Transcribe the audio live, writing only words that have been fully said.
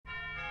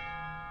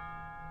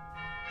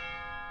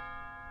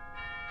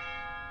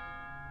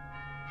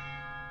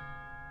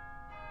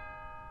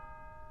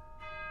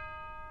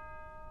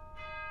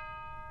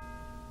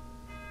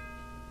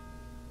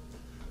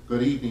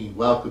Good evening,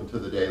 welcome to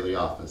the Daily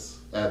Office,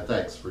 and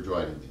thanks for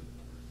joining me.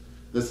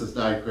 This is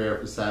Night Prayer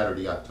for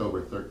Saturday,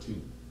 October 13th.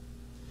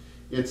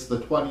 It's the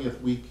 20th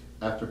week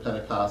after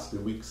Pentecost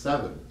and week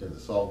 7 in the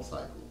Psalm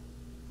cycle.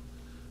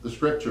 The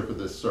scripture for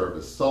this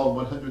service, Psalm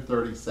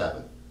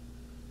 137,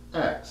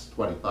 Acts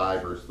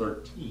 25, verse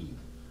 13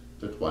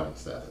 to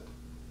 27.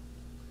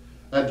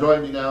 And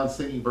join me now in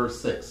singing verse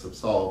 6 of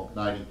Psalm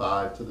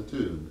 95 to the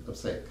tune of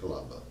St.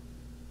 Columba.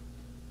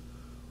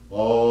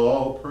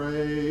 All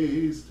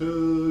praise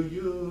to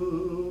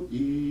you,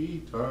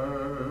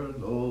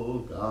 eternal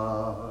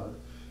God,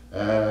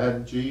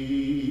 and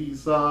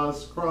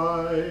Jesus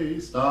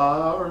Christ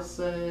our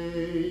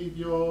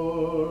Savior.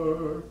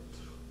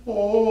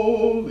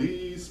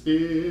 Holy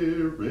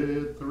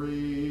Spirit,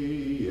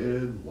 three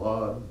in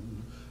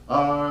one,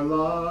 our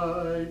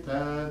light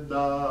and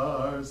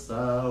our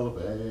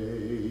salvation.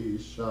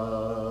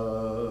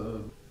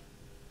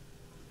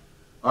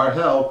 Our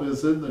help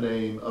is in the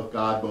name of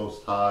God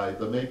Most High,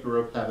 the maker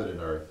of heaven and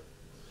earth.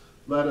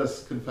 Let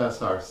us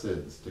confess our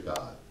sins to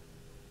God.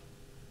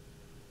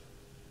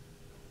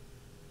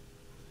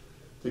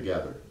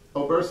 Together.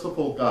 O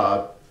merciful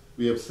God,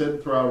 we have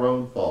sinned through our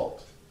own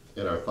fault,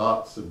 in our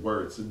thoughts and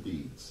words and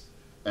deeds,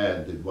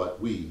 and in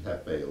what we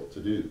have failed to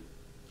do.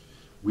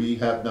 We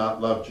have not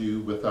loved you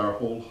with our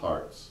whole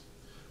hearts.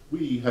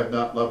 We have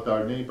not loved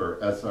our neighbor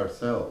as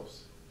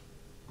ourselves.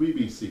 We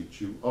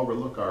beseech you,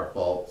 overlook our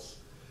faults,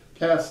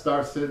 cast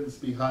our sins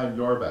behind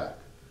your back,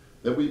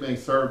 that we may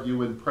serve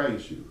you and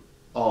praise you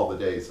all the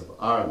days of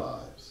our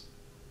lives.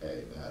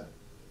 Amen.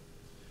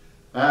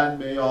 And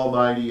may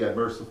Almighty and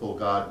merciful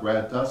God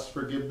grant us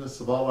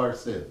forgiveness of all our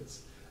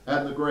sins,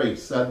 and the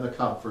grace and the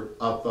comfort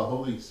of the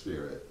Holy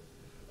Spirit.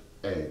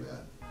 Amen.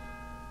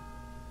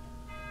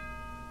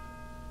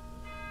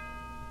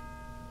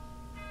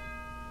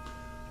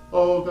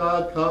 O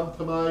God, come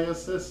to my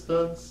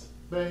assistance,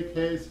 make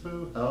haste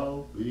to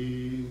help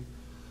me.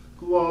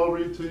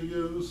 Glory to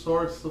you,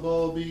 source of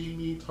all being,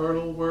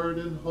 eternal Word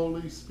and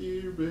Holy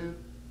Spirit,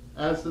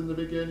 as in the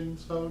beginning,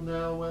 so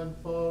now and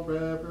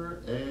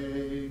forever.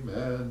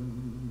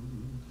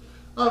 Amen.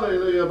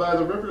 Alleluia, by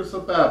the rivers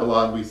of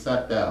Babylon we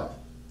sat down,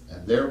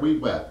 and there we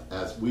wept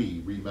as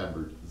we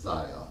remembered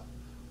Zion.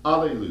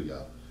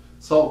 Alleluia.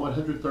 Psalm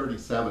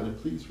 137,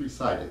 and please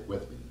recite it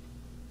with me.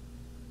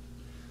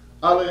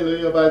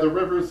 Alleluia, by the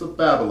rivers of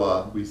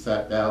Babylon we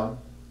sat down,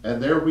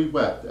 and there we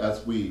wept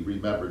as we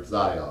remembered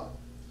Zion.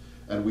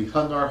 And we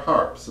hung our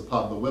harps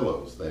upon the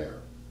willows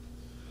there.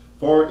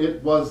 For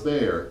it was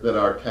there that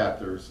our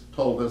captors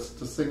told us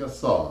to sing a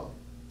song.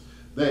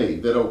 They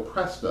that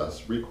oppressed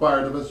us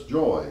required of us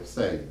joy,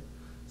 saying,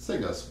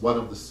 sing us one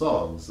of the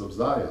songs of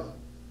Zion.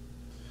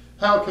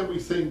 How can we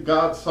sing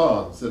God's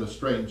songs in a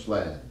strange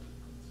land?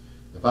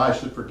 If I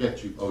should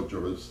forget you, O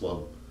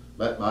Jerusalem,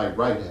 let my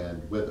right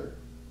hand wither.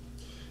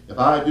 If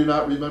I do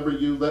not remember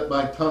you, let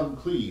my tongue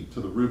cleave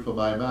to the roof of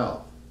my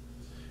mouth.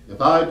 If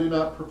I do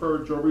not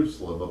prefer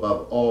Jerusalem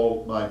above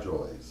all my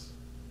joys.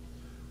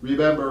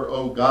 Remember,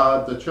 O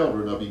God, the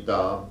children of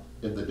Edom,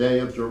 in the day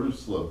of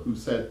Jerusalem, who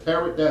said,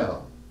 tear it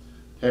down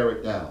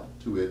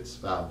to its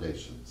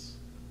foundations.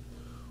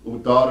 O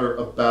daughter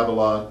of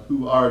Babylon,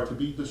 who are to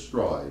be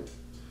destroyed,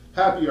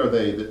 happy are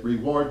they that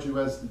reward you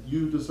as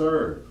you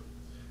deserve.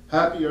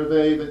 Happy are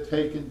they that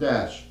take and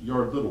dash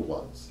your little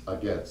ones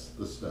against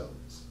the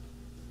stones.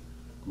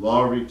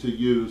 Glory to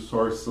you,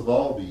 source of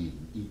all being,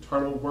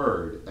 eternal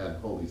Word and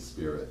Holy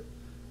Spirit,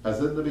 as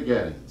in the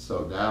beginning,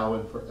 so now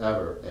and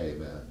forever.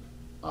 Amen.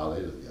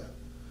 Alleluia.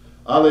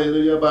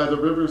 Alleluia, by the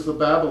rivers of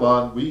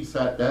Babylon we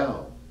sat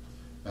down,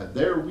 and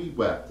there we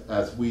wept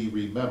as we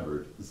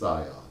remembered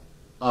Zion.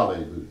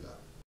 Alleluia.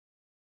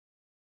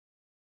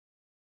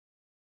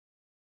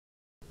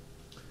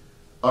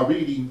 A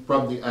reading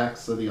from the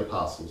Acts of the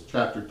Apostles,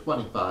 chapter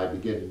 25,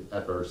 beginning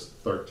at verse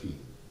 13.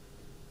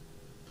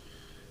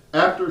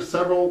 After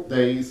several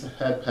days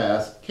had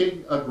passed,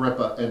 King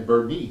Agrippa and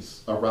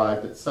Bernice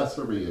arrived at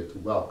Caesarea to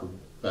welcome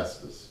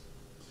Festus.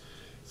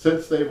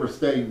 Since they were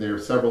staying there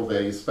several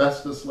days,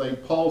 Festus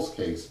laid Paul's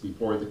case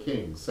before the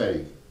king,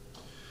 saying,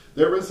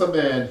 there is a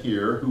man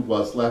here who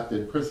was left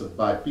in prison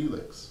by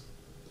Felix.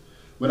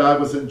 When I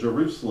was in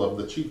Jerusalem,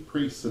 the chief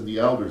priests and the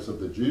elders of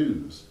the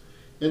Jews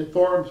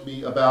informed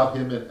me about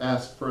him and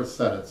asked for a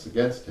sentence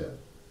against him.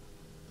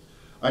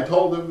 I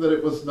told them that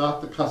it was not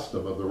the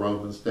custom of the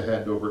Romans to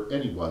hand over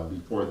anyone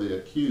before the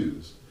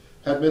accused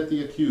had met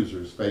the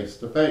accusers face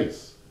to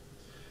face,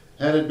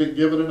 and had been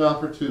given an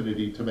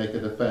opportunity to make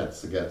a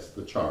defense against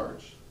the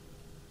charge.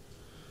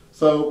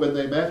 So when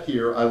they met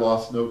here, I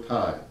lost no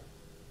time,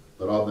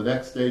 but on the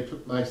next day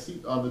took my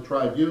seat on the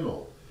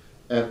tribunal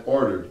and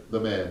ordered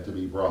the man to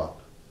be brought.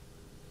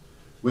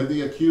 When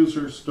the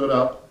accusers stood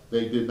up,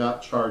 they did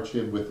not charge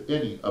him with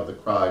any of the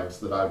crimes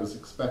that I was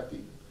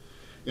expecting.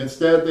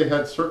 Instead, they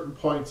had certain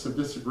points of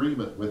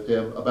disagreement with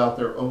him about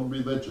their own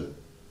religion,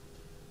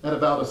 and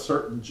about a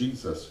certain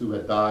Jesus who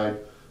had died,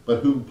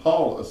 but whom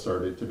Paul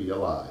asserted to be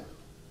alive.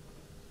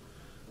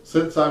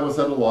 Since I was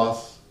at a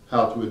loss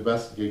how to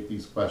investigate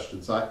these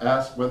questions, I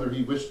asked whether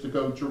he wished to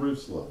go to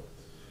Jerusalem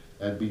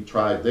and be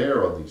tried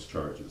there on these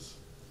charges.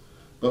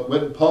 But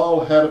when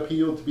Paul had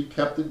appealed to be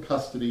kept in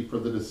custody for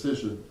the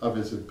decision of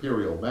his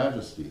imperial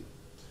majesty,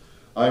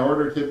 I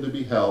ordered him to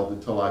be held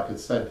until I could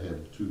send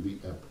him to the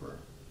emperor.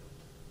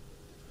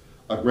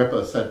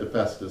 Agrippa said to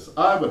Festus,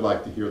 I would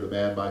like to hear the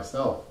man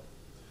myself.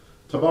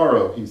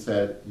 Tomorrow, he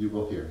said, you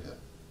will hear him.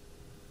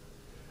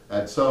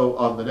 And so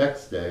on the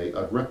next day,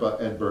 Agrippa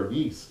and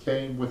Bernice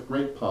came with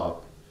great pomp,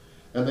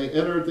 and they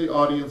entered the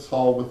audience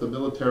hall with the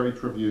military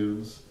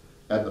tribunes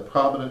and the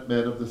prominent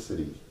men of the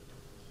city.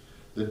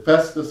 Then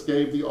Festus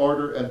gave the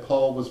order, and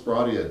Paul was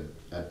brought in.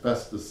 And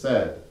Festus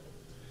said,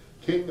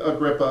 King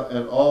Agrippa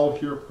and all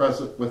here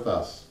present with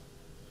us,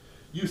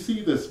 you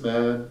see this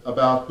man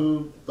about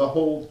whom the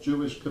whole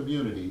Jewish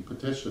community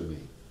petitioned me,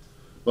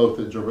 both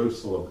in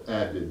Jerusalem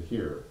and in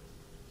here,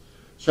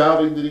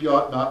 shouting that he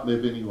ought not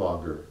live any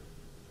longer.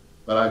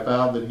 But I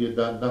found that he had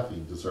done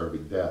nothing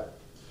deserving death.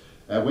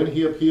 And when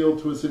he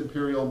appealed to his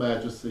imperial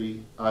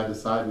majesty, I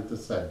decided to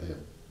send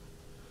him.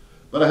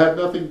 But I had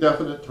nothing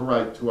definite to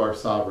write to our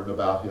sovereign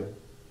about him.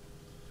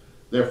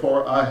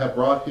 Therefore I have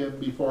brought him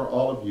before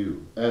all of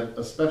you, and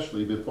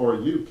especially before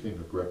you, King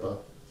Agrippa,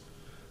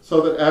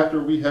 so that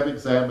after we have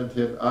examined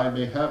him, I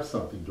may have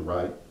something to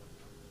write.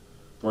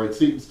 For it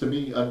seems to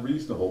me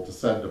unreasonable to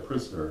send a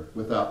prisoner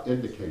without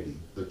indicating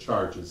the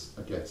charges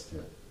against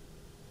him.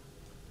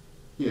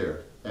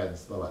 Here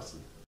ends the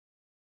lesson.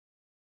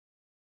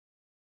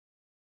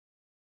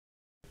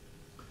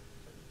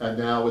 And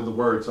now in the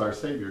words our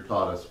Savior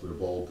taught us, we're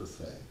bold to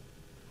say,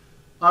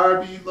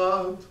 Our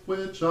beloved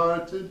which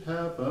art in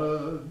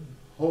heaven,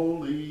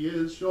 holy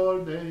is your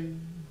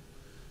name.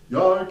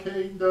 Your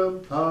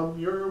kingdom come,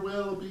 your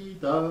will be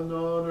done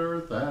on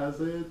earth as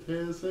it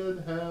is in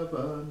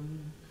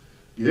heaven.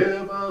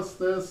 Give us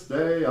this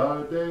day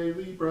our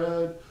daily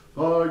bread.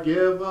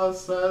 Forgive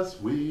us as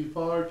we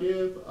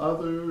forgive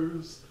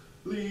others.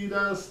 Lead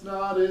us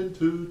not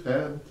into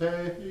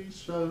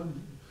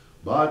temptation,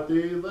 but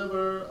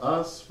deliver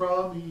us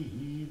from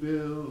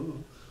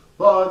evil.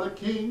 For the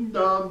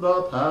kingdom,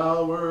 the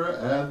power,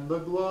 and the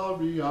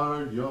glory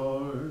are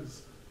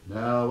yours,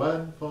 now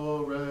and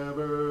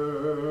forever.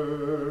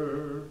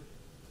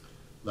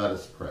 Let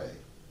us pray.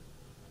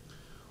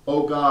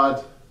 O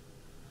God,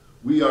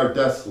 we are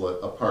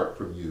desolate apart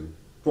from you,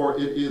 for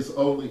it is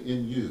only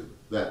in you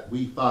that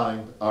we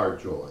find our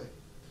joy.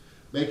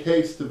 Make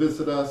haste to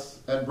visit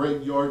us and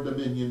bring your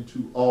dominion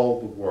to all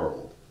the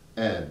world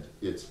and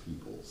its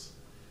peoples.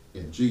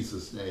 In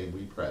Jesus' name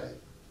we pray.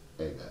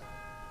 Amen.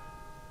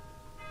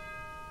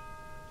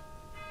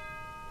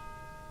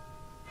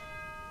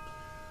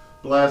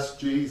 Bless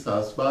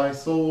Jesus, my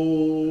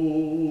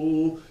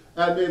soul,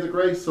 and may the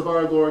grace of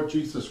our Lord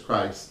Jesus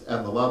Christ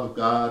and the love of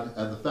God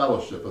and the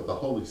fellowship of the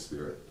Holy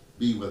Spirit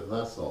be with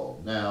us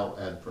all, now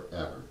and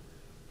forever.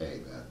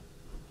 Amen.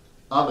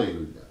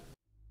 Alleluia.